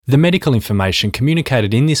The medical information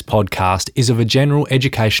communicated in this podcast is of a general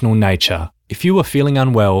educational nature. If you are feeling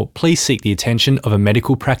unwell, please seek the attention of a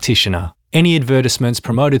medical practitioner. Any advertisements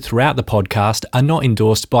promoted throughout the podcast are not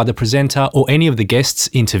endorsed by the presenter or any of the guests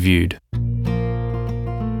interviewed.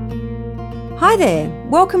 Hi there,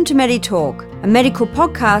 welcome to MediTalk, a medical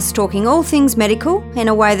podcast talking all things medical in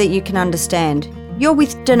a way that you can understand. You're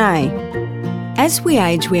with Danae. As we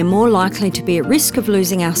age, we are more likely to be at risk of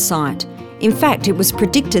losing our sight. In fact, it was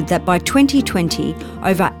predicted that by 2020,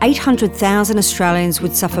 over 800,000 Australians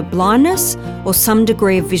would suffer blindness or some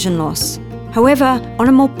degree of vision loss. However, on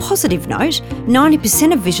a more positive note,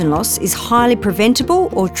 90% of vision loss is highly preventable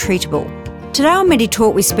or treatable. Today on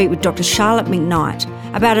MediTalk, we speak with Dr. Charlotte McKnight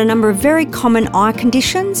about a number of very common eye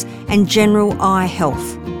conditions and general eye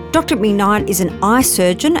health. Dr. McKnight is an eye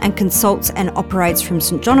surgeon and consults and operates from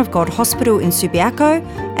St John of God Hospital in Subiaco,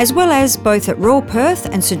 as well as both at Royal Perth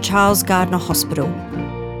and St Charles Gardner Hospital.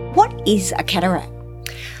 What is a cataract?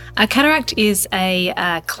 A cataract is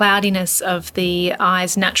a cloudiness of the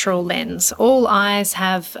eye's natural lens. All eyes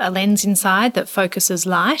have a lens inside that focuses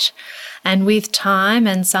light, and with time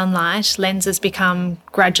and sunlight, lenses become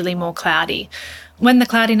gradually more cloudy. When the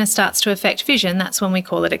cloudiness starts to affect vision, that's when we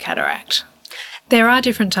call it a cataract. There are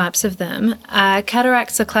different types of them.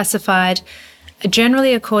 Cataracts are classified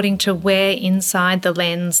generally according to where inside the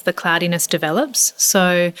lens the cloudiness develops.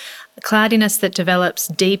 So the cloudiness that develops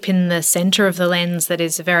deep in the centre of the lens that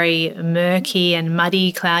is very murky and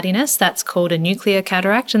muddy cloudiness, that's called a nuclear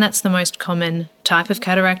cataract, and that's the most common type of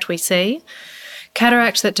cataract we see.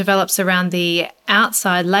 Cataract that develops around the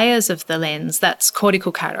outside layers of the lens, that's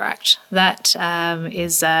cortical cataract. That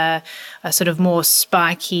is a sort of more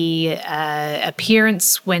spiky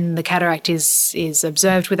appearance when the cataract is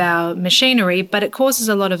observed with our machinery, but it causes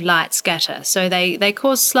a lot of light scatter. So they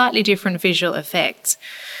cause slightly different visual effects.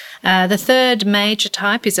 The third major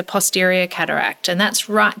type is a posterior cataract, and that's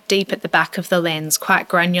right deep at the back of the lens, quite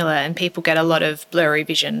granular, and people get a lot of blurry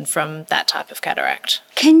vision from that type of cataract.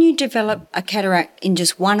 Can you develop a cataract in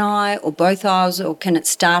just one eye or both eyes, or can it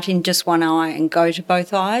start in just one eye and go to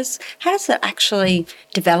both eyes? How does it actually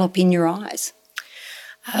develop in your eyes?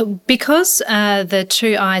 Because the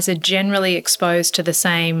two eyes are generally exposed to the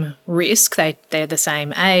same risk, they're the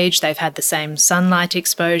same age, they've had the same sunlight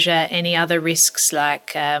exposure, any other risks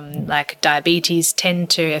like diabetes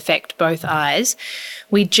tend to affect both eyes.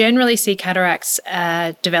 We generally see cataracts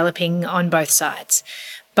developing on both sides.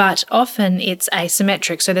 But often it's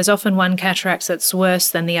asymmetric, so there's often one cataract that's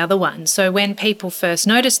worse than the other one. So when people first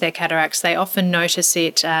notice their cataracts, they often notice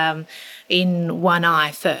it in one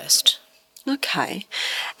eye first. Okay.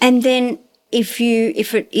 And then if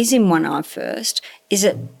it is in one eye first, is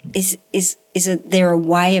there a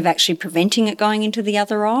way of actually preventing it going into the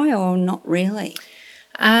other eye, or not really?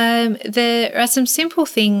 There are some simple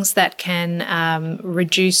things that can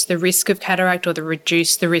reduce the risk of cataract or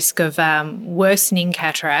reduce the risk of worsening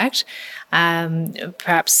cataract.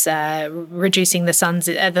 Perhaps reducing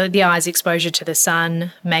the eye's exposure to the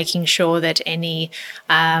sun, making sure that any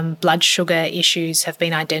blood sugar issues have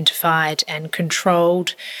been identified and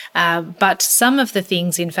controlled. But some of the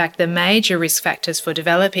things, in fact, the major risk factors for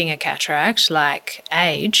developing a cataract, like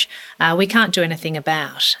age, we can't do anything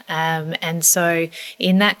about. And so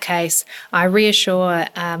in that case, I reassure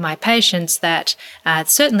my patients that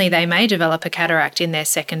certainly they may develop a cataract in their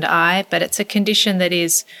second eye, but it's a condition that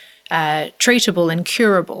is treatable and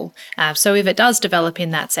curable. So if it does develop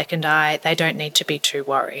in that second eye, they don't need to be too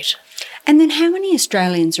worried. And then how many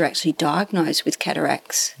Australians are actually diagnosed with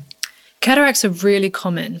cataracts? Cataracts are really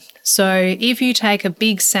common. So if you take a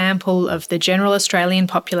big sample of the general Australian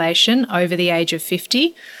population over the age of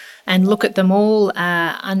 50 and look at them all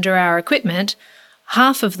under our equipment,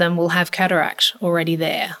 half of them will have cataract already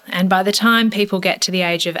there. And by the time people get to the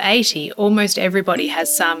age of 80, almost everybody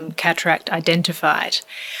has some cataract identified.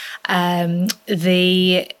 And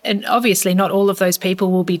obviously not all of those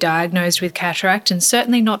people will be diagnosed with cataract, and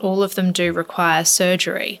certainly not all of them do require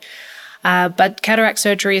surgery. But cataract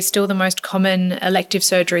surgery is still the most common elective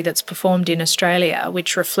surgery that's performed in Australia,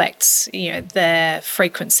 which reflects, the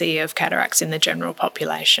frequency of cataracts in the general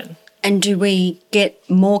population. And do we get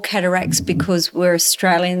more cataracts because we're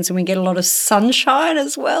Australians and we get a lot of sunshine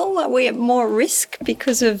as well? Are we at more risk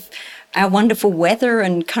because of our wonderful weather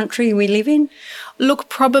and country we live in? Look,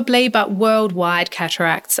 probably, but worldwide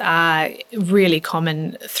cataracts are really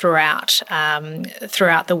common throughout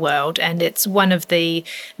the world, and it's one of the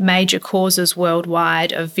major causes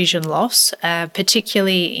worldwide of vision loss,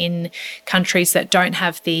 particularly in countries that don't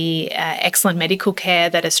have the excellent medical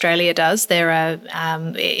care that Australia does.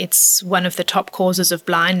 It's one of the top causes of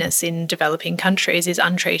blindness in developing countries is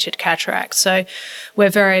untreated cataracts. So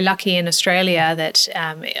we're very lucky in Australia that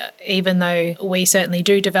even though we certainly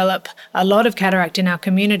do develop a lot of cataract in our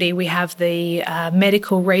community, we have the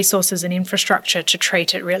medical resources and infrastructure to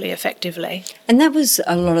treat it really effectively. And that was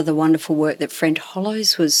a lot of the wonderful work that Fred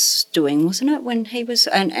Hollows was doing, wasn't it? When he was,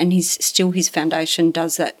 and his foundation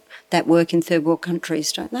does that work in third world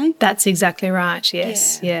countries, don't they? That's exactly right.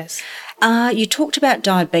 Yes, yeah. yes. You talked about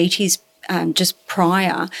diabetes just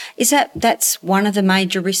prior. Is that's one of the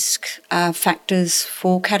major risk factors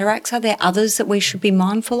for cataracts? Are there others that we should be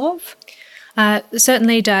mindful of?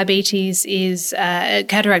 Certainly diabetes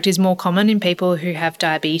cataract is more common in people who have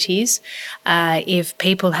diabetes. If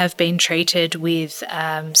people have been treated with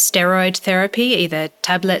steroid therapy, either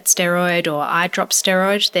tablet steroid or eye drop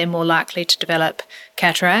steroid, they're more likely to develop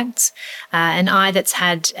cataracts. An eye that's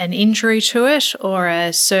had an injury to it or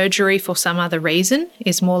a surgery for some other reason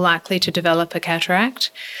is more likely to develop a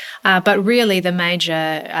cataract. But really the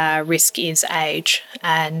major risk is age,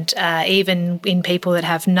 and even in people that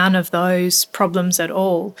have none of those problems at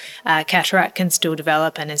all, cataract can still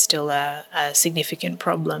develop and is still a significant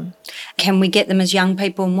problem. Can we get them as young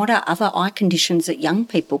people, and what are other eye conditions that young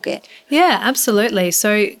people get? Yeah, absolutely.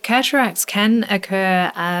 So cataracts can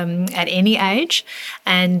occur at any age,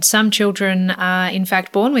 and some children are in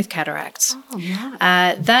fact born with cataracts. Oh,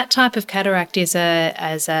 right. That type of cataract is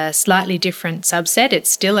a slightly different subset.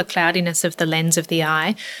 It's still a cloudiness of the lens of the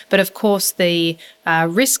eye, but of course the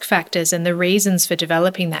risk factors and the reasons for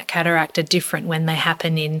developing that cataract are different when they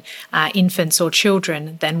happen in infants or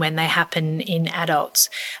children than when they happen in adults.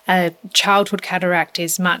 Childhood cataract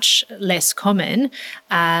is much less common,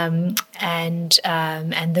 and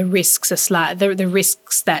the risks the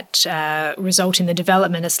risks that result in the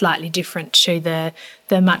development are slightly different to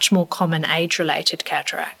the much more common age-related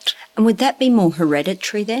cataract. And would that be more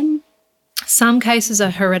hereditary then? Some cases are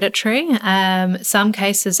hereditary. Some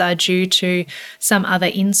cases are due to some other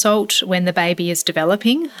insult when the baby is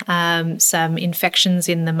developing, some infections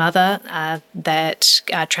in the mother that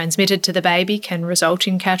are transmitted to the baby can result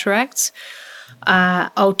in cataracts.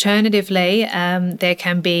 Alternatively, there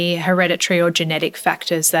can be hereditary or genetic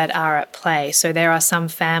factors that are at play. So there are some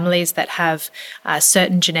families that have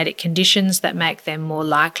certain genetic conditions that make them more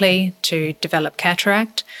likely to develop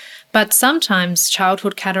cataract. But sometimes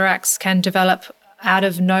childhood cataracts can develop out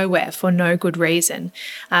of nowhere for no good reason.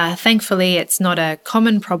 Thankfully, it's not a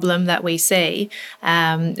common problem that we see,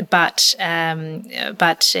 but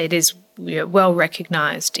it is well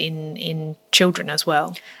recognised in children as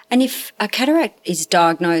well. And if a cataract is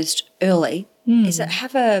diagnosed early, does it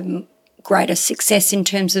have a greater success in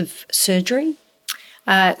terms of surgery?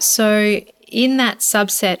 So in that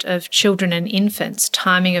subset of children and infants,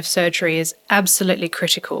 timing of surgery is absolutely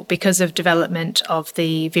critical because of development of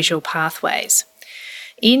the visual pathways.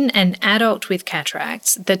 In an adult with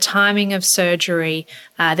cataracts, the timing of surgery,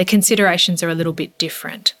 the considerations are a little bit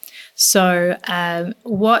different. So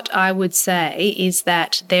what I would say is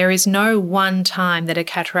that there is no one time that a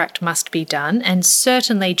cataract must be done, and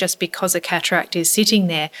certainly just because a cataract is sitting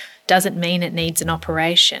there doesn't mean it needs an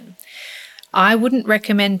operation. I wouldn't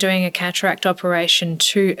recommend doing a cataract operation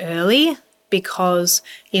too early, because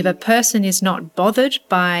if a person is not bothered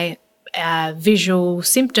by visual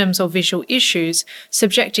symptoms or visual issues,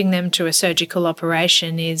 subjecting them to a surgical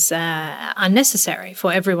operation is unnecessary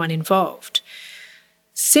for everyone involved.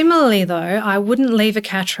 Similarly, though, I wouldn't leave a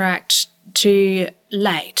cataract too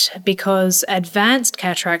late, because advanced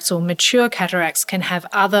cataracts or mature cataracts can have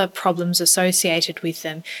other problems associated with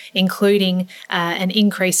them, including an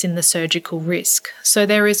increase in the surgical risk. So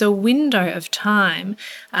there is a window of time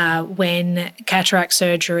when cataract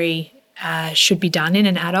surgery should be done in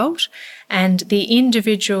an adult, and the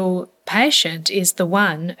individual patient is the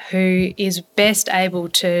one who is best able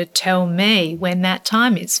to tell me when that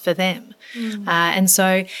time is for them. And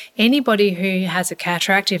so anybody who has a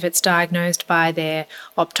cataract, if it's diagnosed by their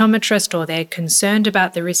optometrist or they're concerned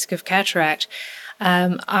about the risk of cataract,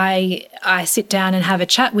 I sit down and have a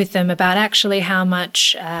chat with them about actually how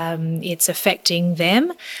much it's affecting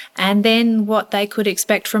them, and then what they could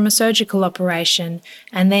expect from a surgical operation.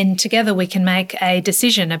 And then together we can make a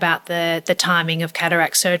decision about the timing of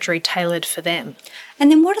cataract surgery tailored for them. And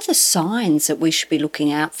then what are the signs that we should be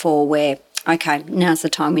looking out for where, okay, now's the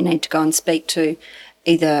time we need to go and speak to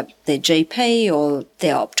either their GP or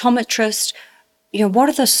their optometrist? what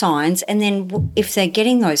are the signs? And then if they're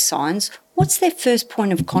getting those signs, what's their first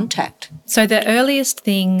point of contact? So the earliest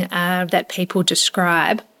thing that people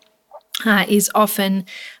describe is often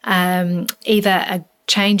either a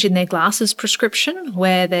change in their glasses prescription,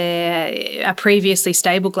 where a previously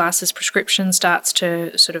stable glasses prescription starts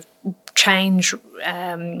to sort of change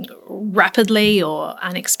rapidly or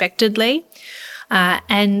unexpectedly.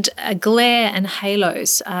 And glare and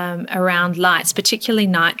halos around lights, particularly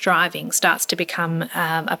night driving, starts to become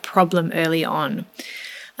a problem early on.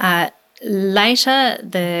 Later,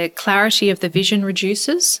 the clarity of the vision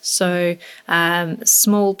reduces, so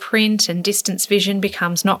small print and distance vision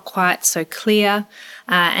becomes not quite so clear,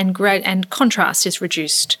 and contrast is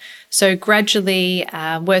reduced, so gradually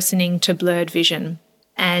worsening to blurred vision.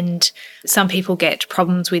 And some people get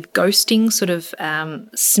problems with ghosting, sort of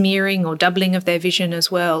smearing or doubling of their vision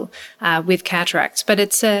as well with cataracts. But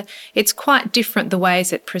it's quite different the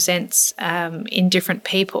ways it presents in different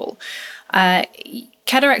people.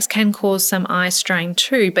 Cataracts can cause some eye strain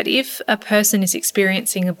too, but if a person is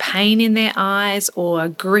experiencing a pain in their eyes or a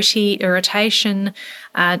gritty irritation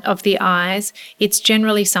of the eyes, it's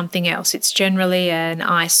generally something else. It's generally an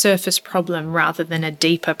eye surface problem rather than a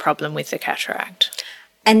deeper problem with the cataract.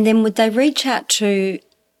 And then would they reach out to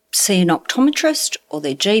see an optometrist or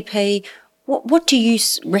their GP? What do you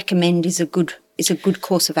recommend is a good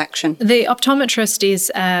course of action? The optometrist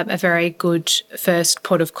is a very good first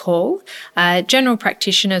port of call. General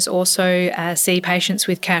practitioners also see patients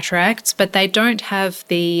with cataracts, but they don't have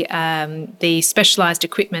the specialised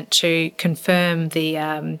equipment to confirm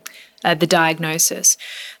the diagnosis.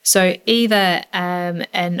 So either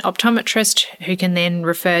an optometrist who can then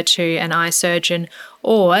refer to an eye surgeon,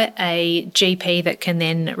 or a GP that can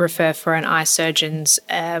then refer for an eye surgeon's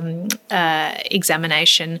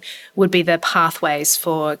examination would be the pathways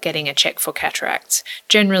for getting a check for cataracts.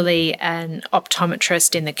 Generally, an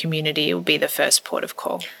optometrist in the community will be the first port of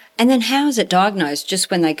call. And then how is it diagnosed? Just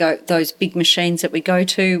when they go, those big machines that we go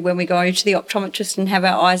to when we go to the optometrist and have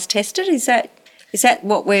our eyes tested, is that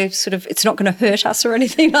what we're sort of, it's not going to hurt us or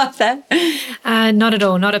anything like that? Not at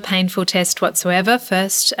all, not a painful test whatsoever.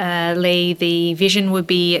 Firstly, the vision would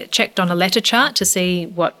be checked on a letter chart to see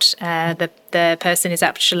what the person is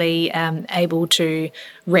actually able to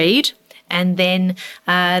read. And then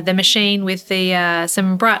the machine with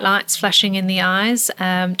some bright lights flashing in the eyes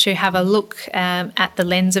to have a look at the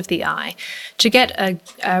lens of the eye. To get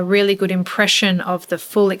a really good impression of the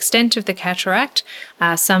full extent of the cataract,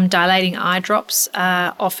 some dilating eye drops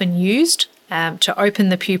are often used to open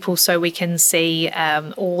the pupil so we can see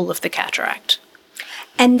all of the cataract.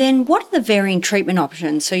 And then what are the varying treatment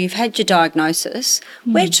options? So you've had your diagnosis.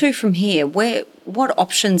 Where to from here? What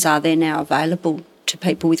options are there now available to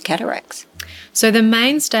people with cataracts? So the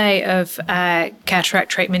mainstay of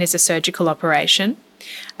cataract treatment is a surgical operation.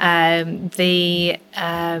 The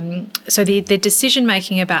decision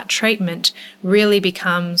making about treatment really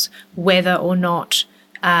becomes whether or not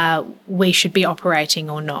we should be operating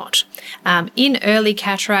or not. In early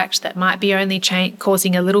cataract, that might be only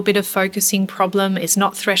causing a little bit of focusing problem. It's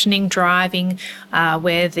not threatening driving,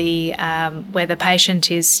 where the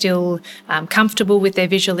patient is still comfortable with their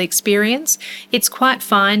visual experience. It's quite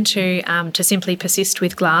fine to simply persist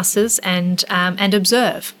with glasses and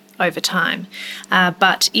observe over time.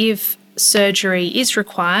 But if surgery is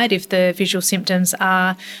required, if the visual symptoms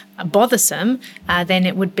are bothersome, then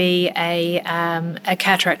it would be a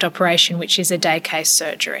cataract operation, which is a day case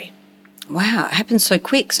surgery. Wow, it happens so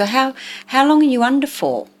quick. So how long are you under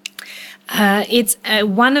for? It's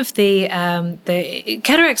one of the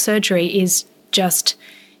cataract surgery is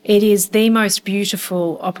the most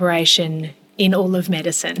beautiful operation in all of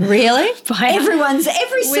medicine. Really?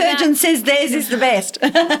 Every surgeon says theirs is the best.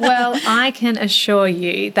 Well, I can assure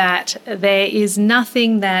you that there is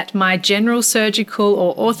nothing that my general surgical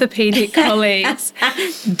or orthopaedic colleagues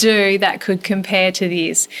do that could compare to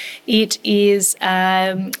this. It is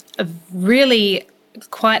really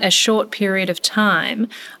quite a short period of time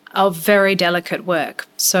of very delicate work.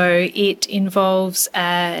 So it involves,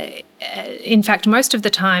 in fact, most of the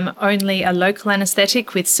time, only a local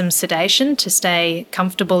anaesthetic with some sedation to stay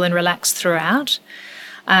comfortable and relaxed throughout,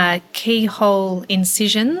 keyhole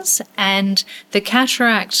incisions, and the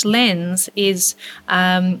cataract lens is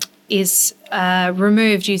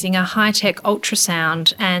removed using a high-tech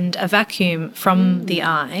ultrasound and a vacuum from the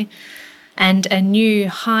eye, and a new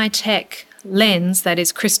high-tech lens that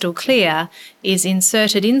is crystal clear is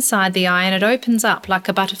inserted inside the eye, and it opens up like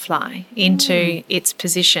a butterfly into its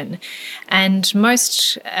position. And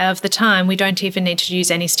most of the time we don't even need to use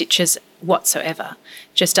any stitches whatsoever,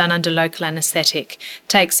 just done under local anaesthetic.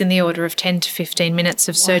 Takes in the order of 10 to 15 minutes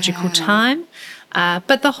of surgical time,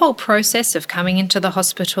 But the whole process of coming into the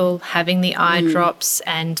hospital, having the eye drops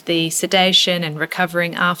and the sedation and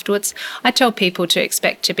recovering afterwards, I tell people to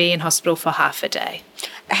expect to be in hospital for half a day.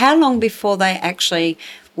 How long before they actually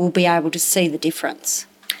will be able to see the difference?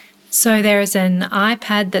 So there is an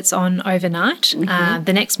iPad that's on overnight.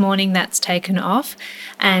 The next morning that's taken off,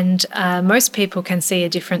 and most people can see a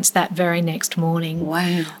difference that very next morning.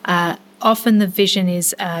 Wow. Often the vision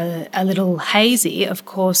is a little hazy. Of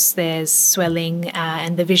course, there's swelling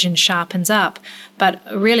and the vision sharpens up, but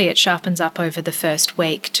really it sharpens up over the first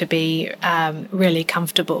week to be really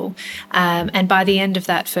comfortable. And by the end of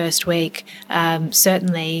that first week,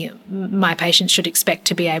 certainly my patients should expect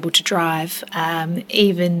to be able to drive.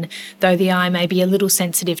 Even though the eye may be a little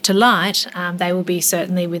sensitive to light, they will be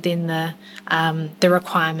certainly within the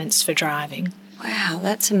requirements for driving. Wow,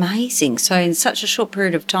 that's amazing. So in such a short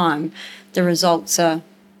period of time, the results are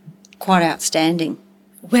quite outstanding.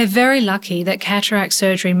 We're very lucky that cataract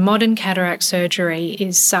surgery, modern cataract surgery,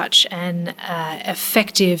 is such an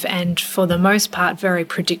effective and, for the most part, very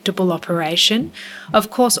predictable operation. Of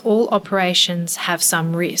course, all operations have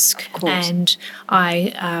some risk, and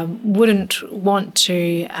I wouldn't want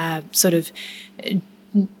to sort of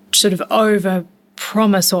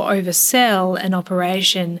over-promise or oversell an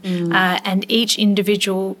operation, and each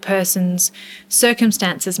individual person's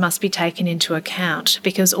circumstances must be taken into account,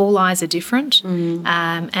 because all eyes are different,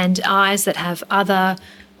 and eyes that have other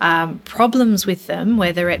problems with them,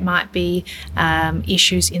 whether it might be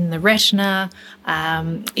issues in the retina,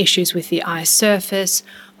 issues with the eye surface,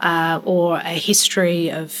 or a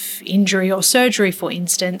history of injury or surgery, for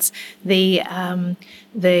instance, the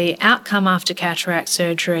outcome after cataract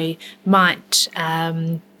surgery might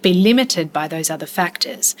be limited by those other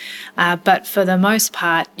factors. But for the most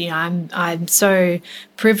part, I'm so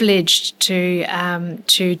privileged to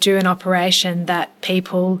do an operation that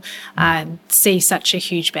people see such a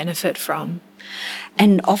huge benefit from.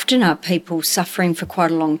 And often are people suffering for quite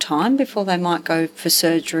a long time before they might go for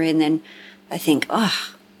surgery, and then they think,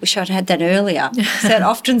 wish I'd had that earlier. Is that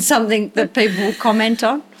often something that people will comment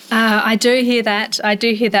on? I do hear that. I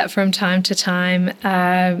do hear that from time to time.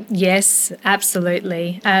 Yes,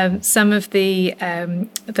 absolutely. Some of the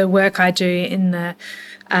work I do in the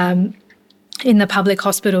public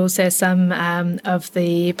hospitals, there's some of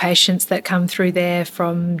the patients that come through there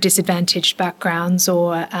from disadvantaged backgrounds,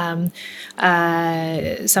 or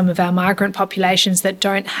some of our migrant populations that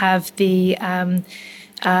don't have the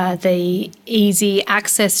easy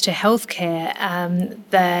access to healthcare.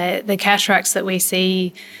 The cataracts that we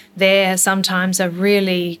see there sometimes are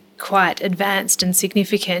really quite advanced and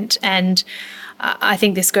significant, and I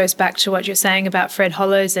think this goes back to what you're saying about Fred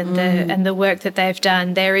Hollows and the work that they've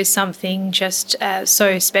done. There is something just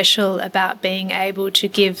so special about being able to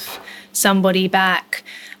give somebody back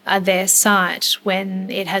their sight when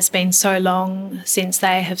it has been so long since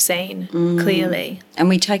they have seen clearly. And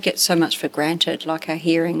we take it so much for granted, like our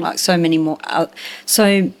hearing, like so many more,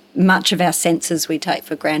 so much of our senses we take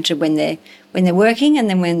for granted when they're working, and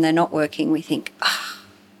then when they're not working, we think,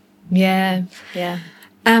 Yeah.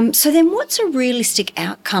 So then what's a realistic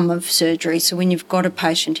outcome of surgery? So when you've got a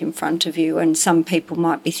patient in front of you, and some people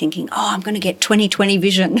might be thinking, I'm going to get 20/20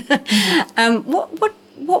 vision.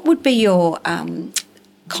 What would be your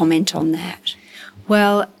comment on that?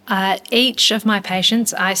 Well, each of my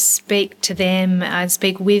patients, I speak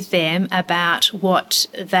with them about what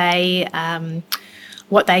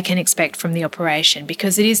they can expect from the operation,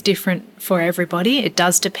 because it is different for everybody. It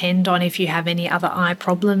does depend on if you have any other eye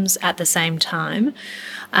problems at the same time.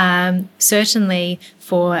 Certainly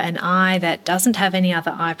for an eye that doesn't have any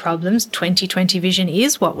other eye problems, 20/20 vision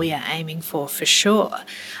is what we are aiming for sure.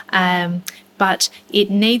 But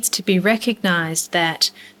it needs to be recognised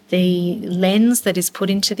that the lens that is put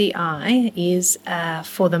into the eye is,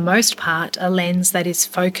 for the most part, a lens that is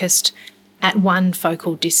focused at one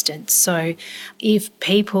focal distance. So if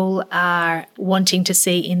people are wanting to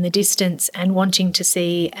see in the distance and wanting to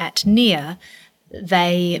see at near,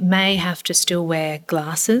 they may have to still wear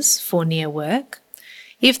glasses for near work.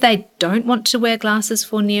 If they don't want to wear glasses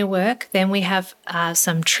for near work, then we have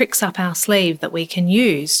some tricks up our sleeve that we can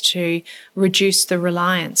use to reduce the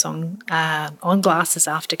reliance on glasses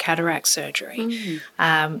after cataract surgery.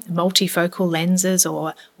 Multifocal lenses,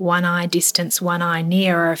 or one eye distance, one eye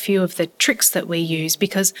near, are a few of the tricks that we use,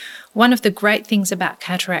 because one of the great things about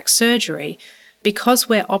cataract surgery, because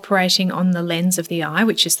we're operating on the lens of the eye,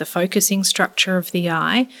 which is the focusing structure of the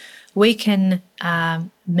eye, we can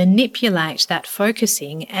manipulate that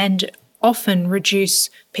focusing and often reduce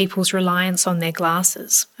people's reliance on their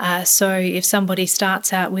glasses. So if somebody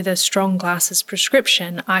starts out with a strong glasses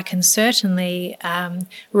prescription, I can certainly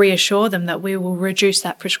reassure them that we will reduce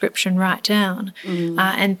that prescription right down.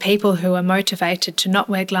 And people who are motivated to not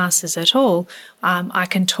wear glasses at all, I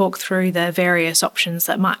can talk through the various options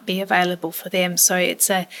that might be available for them. So it's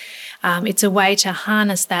a way to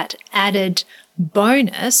harness that added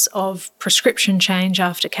bonus of prescription change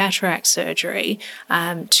after cataract surgery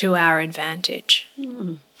to our advantage.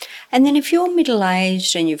 And then if you're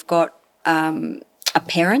middle-aged and you've got a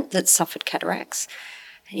parent that's suffered cataracts,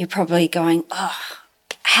 and you're probably going,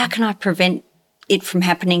 how can I prevent it from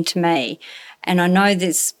happening to me? And I know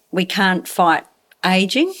we can't fight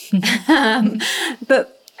ageing,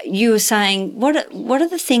 but you were saying, what are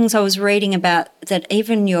the things I was reading about that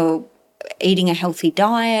even your eating a healthy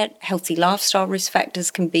diet, healthy lifestyle risk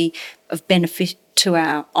factors can be of benefit to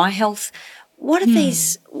our eye health. What are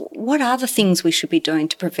the things we should be doing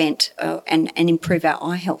to prevent and improve our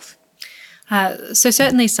eye health? So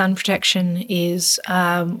certainly sun protection is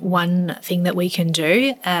one thing that we can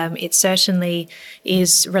do. It certainly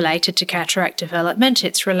is related to cataract development.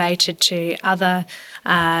 It's related to other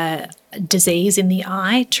disease in the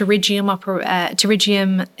eye.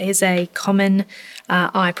 Pterygium is a common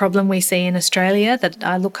eye problem we see in Australia that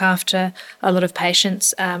I look after a lot of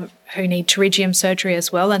patients who need pterygium surgery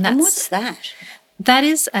as well. And what's that? That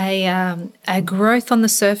is a growth on the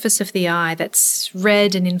surface of the eye that's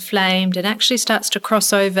red and inflamed and actually starts to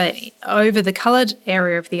cross over the coloured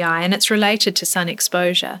area of the eye, and it's related to sun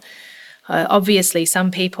exposure. Obviously,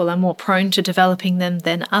 some people are more prone to developing them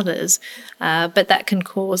than others, but that can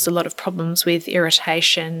cause a lot of problems with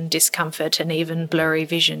irritation, discomfort, and even blurry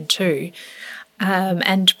vision too.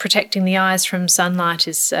 And protecting the eyes from sunlight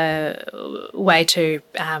is a way to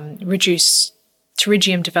reduce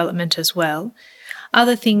pterygium development as well.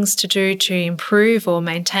 Other things to do to improve or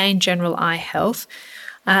maintain general eye health,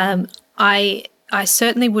 I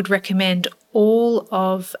certainly would recommend all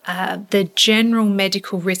of the general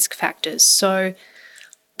medical risk factors. So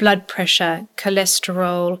blood pressure,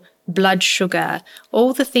 cholesterol, blood sugar,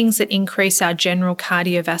 all the things that increase our general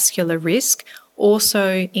cardiovascular risk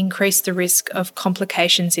also increase the risk of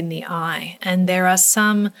complications in the eye. And there are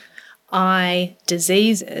some eye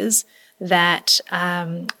diseases that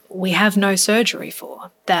we have no surgery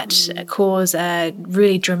for, that cause a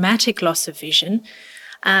really dramatic loss of vision,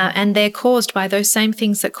 and they're caused by those same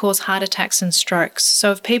things that cause heart attacks and strokes.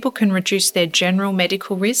 So if people can reduce their general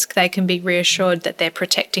medical risk, they can be reassured that they're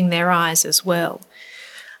protecting their eyes as well.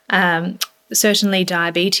 Certainly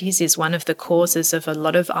diabetes is one of the causes of a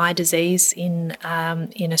lot of eye disease in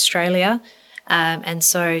Australia, and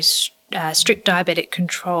so strict diabetic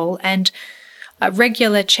control and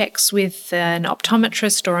regular checks with an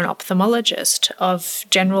optometrist or an ophthalmologist of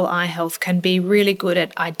general eye health can be really good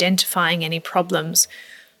at identifying any problems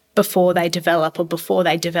before they develop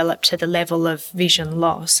to the level of vision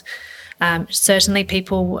loss. Certainly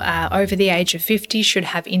people over the age of 50 should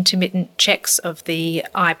have intermittent checks of the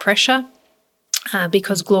eye pressure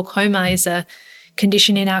because glaucoma is a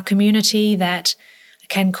condition in our community that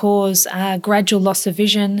can cause gradual loss of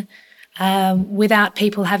vision without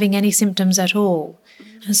people having any symptoms at all.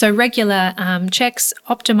 So regular checks,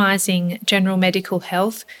 optimising general medical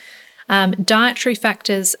health. Dietary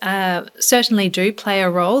factors certainly do play a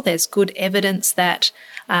role. There's good evidence that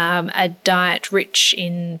a diet rich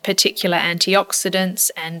in particular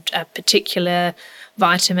antioxidants and a particular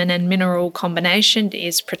vitamin and mineral combination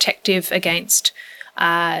is protective against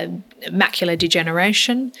macular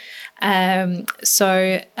degeneration.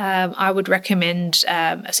 So I would recommend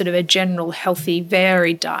a sort of a general healthy,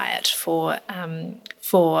 varied diet for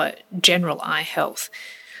general eye health.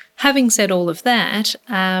 Having said all of that,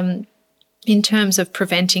 in terms of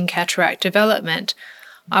preventing cataract development,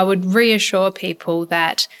 I would reassure people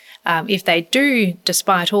that if they do,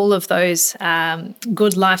 despite all of those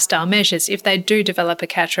good lifestyle measures, if they do develop a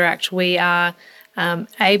cataract, we are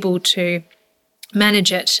able to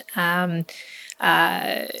manage it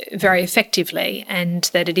very effectively, and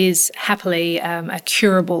that it is happily a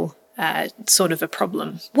curable sort of a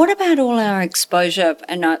problem. What about all our exposure,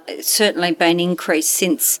 and it's certainly been increased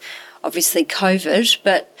since obviously COVID,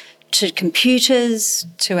 but to computers,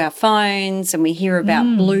 to our phones, and we hear about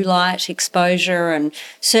blue light exposure, and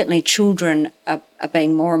certainly children are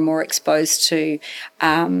being more and more exposed to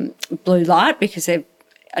blue light because they're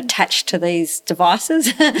attached to these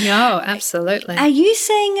devices. Oh, absolutely. Are you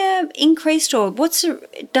seeing an increased, or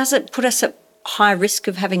does it put us at high risk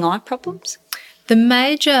of having eye problems? The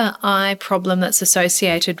major eye problem that's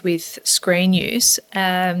associated with screen use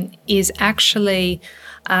is actually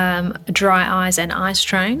dry eyes and eye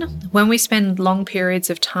strain. When we spend long periods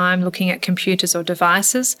of time looking at computers or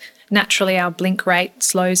devices, naturally our blink rate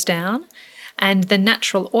slows down, and the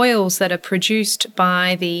natural oils that are produced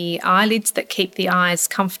by the eyelids that keep the eyes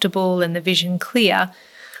comfortable and the vision clear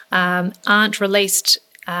aren't released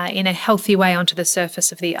in a healthy way onto the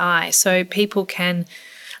surface of the eye. So people can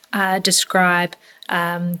describe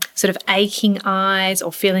sort of aching eyes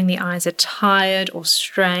or feeling the eyes are tired or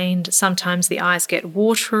strained. Sometimes the eyes get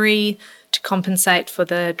watery to compensate for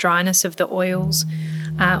the dryness of the oils,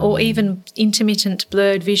 or even intermittent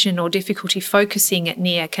blurred vision or difficulty focusing at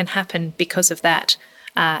near can happen because of that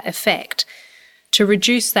effect. To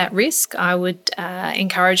reduce that risk, I would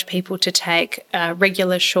encourage people to take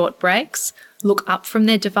regular short breaks, look up from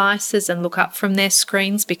their devices and look up from their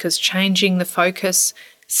screens, because changing the focus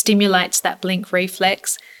stimulates that blink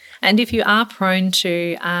reflex. And if you are prone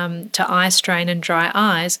to eye strain and dry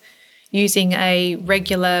eyes, using a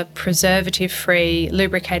regular preservative-free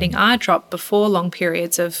lubricating eye drop before long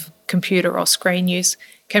periods of computer or screen use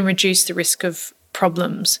can reduce the risk of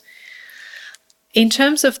problems. In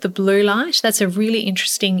terms of the blue light, that's a really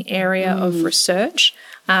interesting area of research.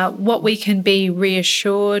 What we can be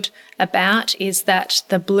reassured about is that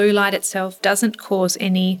the blue light itself doesn't cause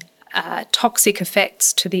any toxic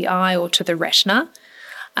effects to the eye or to the retina.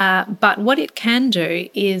 But what it can do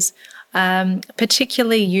is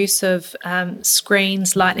particularly use of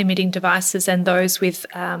screens, light-emitting devices, and those with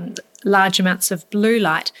large amounts of blue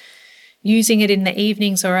light, using it in the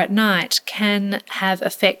evenings or at night can have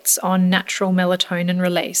effects on natural melatonin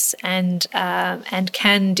release and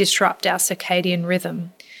can disrupt our circadian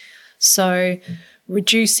rhythm. So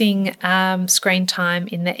reducing screen time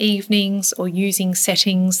in the evenings or using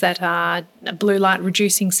settings that are blue light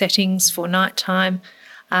reducing settings for nighttime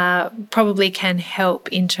probably can help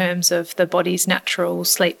in terms of the body's natural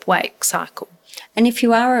sleep-wake cycle. And if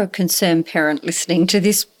you are a concerned parent listening to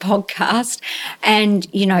this podcast and,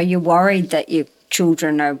 you're worried that your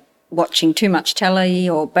children are watching too much telly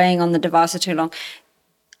or being on the device for too long,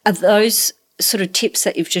 are those sort of tips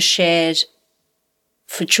that you've just shared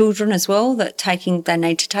for children as well, that they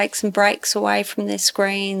need to take some breaks away from their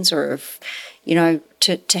screens, or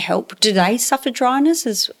to help? Do they suffer dryness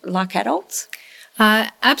as like adults?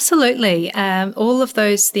 Absolutely. All of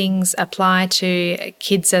those things apply to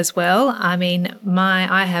kids as well. I mean,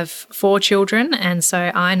 I have 4 children, and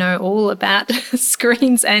so I know all about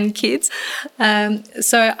screens and kids.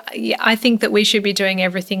 So I think that we should be doing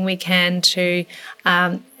everything we can to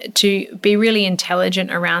be really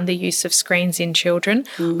intelligent around the use of screens in children.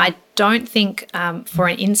 I don't think for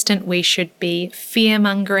an instant we should be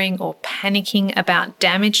fear-mongering or panicking about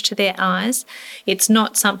damage to their eyes. It's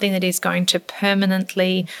not something that is going to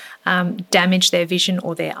permanently damage their vision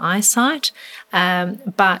or their eyesight.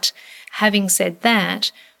 But having said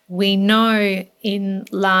that, we know in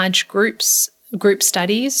large group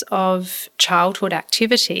studies of childhood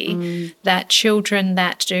activity that children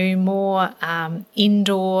that do more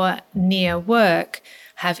indoor near work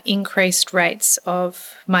have increased rates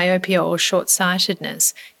of myopia or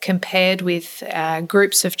short-sightedness compared with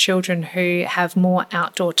groups of children who have more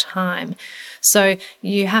outdoor time. So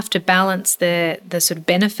you have to balance the sort of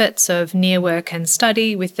benefits of near work and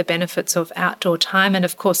study with the benefits of outdoor time and,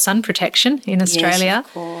 of course, sun protection in Australia. Yes,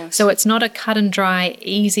 of course. So it's not a cut and dry,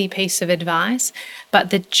 easy piece of advice,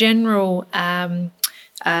 but the general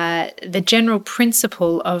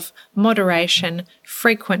principle of moderation,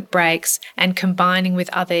 frequent breaks, and combining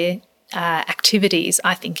with other activities,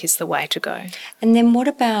 I think, is the way to go. And then what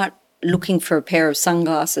about looking for a pair of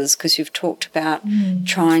sunglasses? Because you've talked about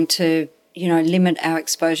trying to, limit our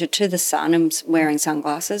exposure to the sun and wearing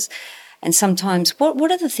sunglasses. And sometimes, what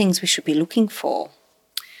are the things we should be looking for?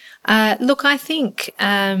 Look, I think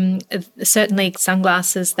certainly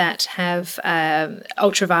sunglasses that have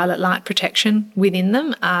ultraviolet light protection within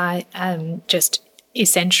them are just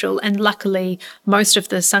essential, and luckily most of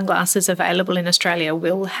the sunglasses available in Australia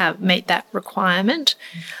will meet that requirement.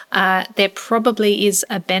 There probably is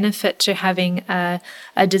a benefit to having a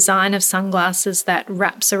design of sunglasses that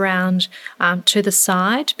wraps around to the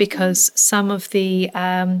side, because some of the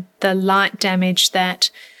light damage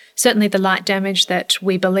that certainly the light damage that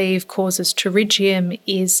we believe causes pterygium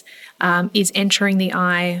is entering the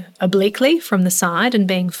eye obliquely from the side and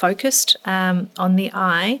being focused on the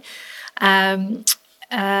eye.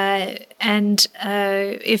 If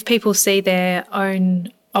people see their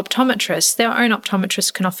own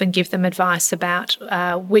optometrist can often give them advice about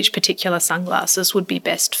which particular sunglasses would be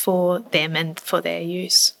best for them and for their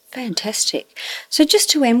use. Fantastic. So just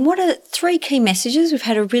to end, what are 3 key messages? We've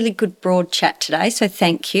had a really good broad chat today, so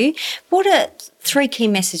thank you. What are 3 key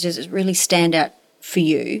messages that really stand out for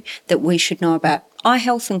you that we should know about eye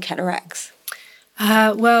health and cataracts?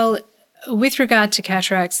 Well, with regard to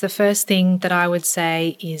cataracts, the first thing that I would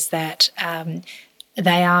say is that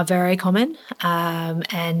they are very common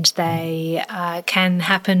and they can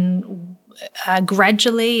happen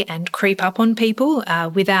gradually and creep up on people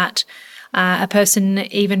without a person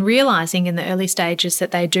even realising in the early stages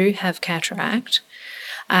that they do have cataract.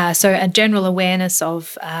 So a general awareness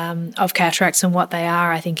of cataracts and what they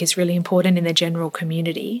are, I think, is really important in the general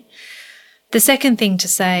community. The second thing to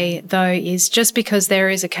say, though, is just because there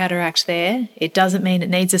is a cataract there, it doesn't mean it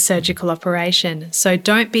needs a surgical operation. So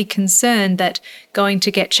don't be concerned that going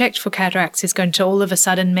to get checked for cataracts is going to all of a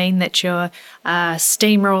sudden mean that you're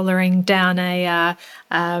steamrollering down a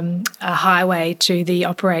highway to the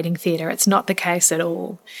operating theatre. It's not the case at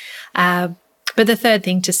all. But the third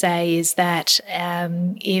thing to say is that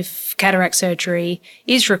if cataract surgery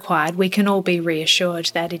is required, we can all be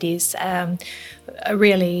reassured that it is a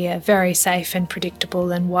really very safe and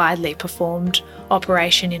predictable and widely performed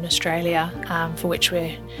operation in Australia, for which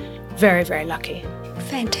we're very, very lucky.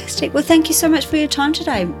 Fantastic. Well, thank you so much for your time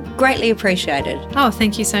today. Greatly appreciated. Oh,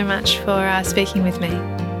 thank you so much for speaking with me.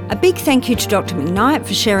 A big thank you to Dr. McKnight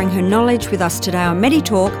for sharing her knowledge with us today on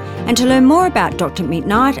MediTalk, and to learn more about Dr.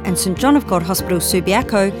 McKnight and St John of God Hospital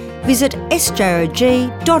Subiaco, visit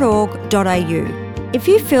sjog.org.au. If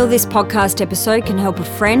you feel this podcast episode can help a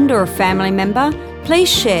friend or a family member, please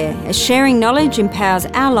share, as sharing knowledge empowers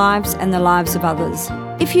our lives and the lives of others.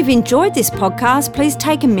 If you've enjoyed this podcast, please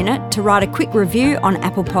take a minute to write a quick review on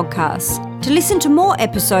Apple Podcasts. To listen to more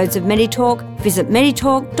episodes of MediTalk, visit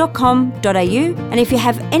meditalk.com.au, and if you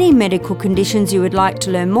have any medical conditions you would like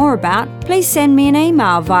to learn more about, please send me an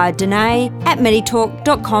email via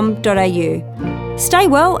Danae@meditalk.com.au. Stay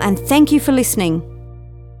well and thank you for listening.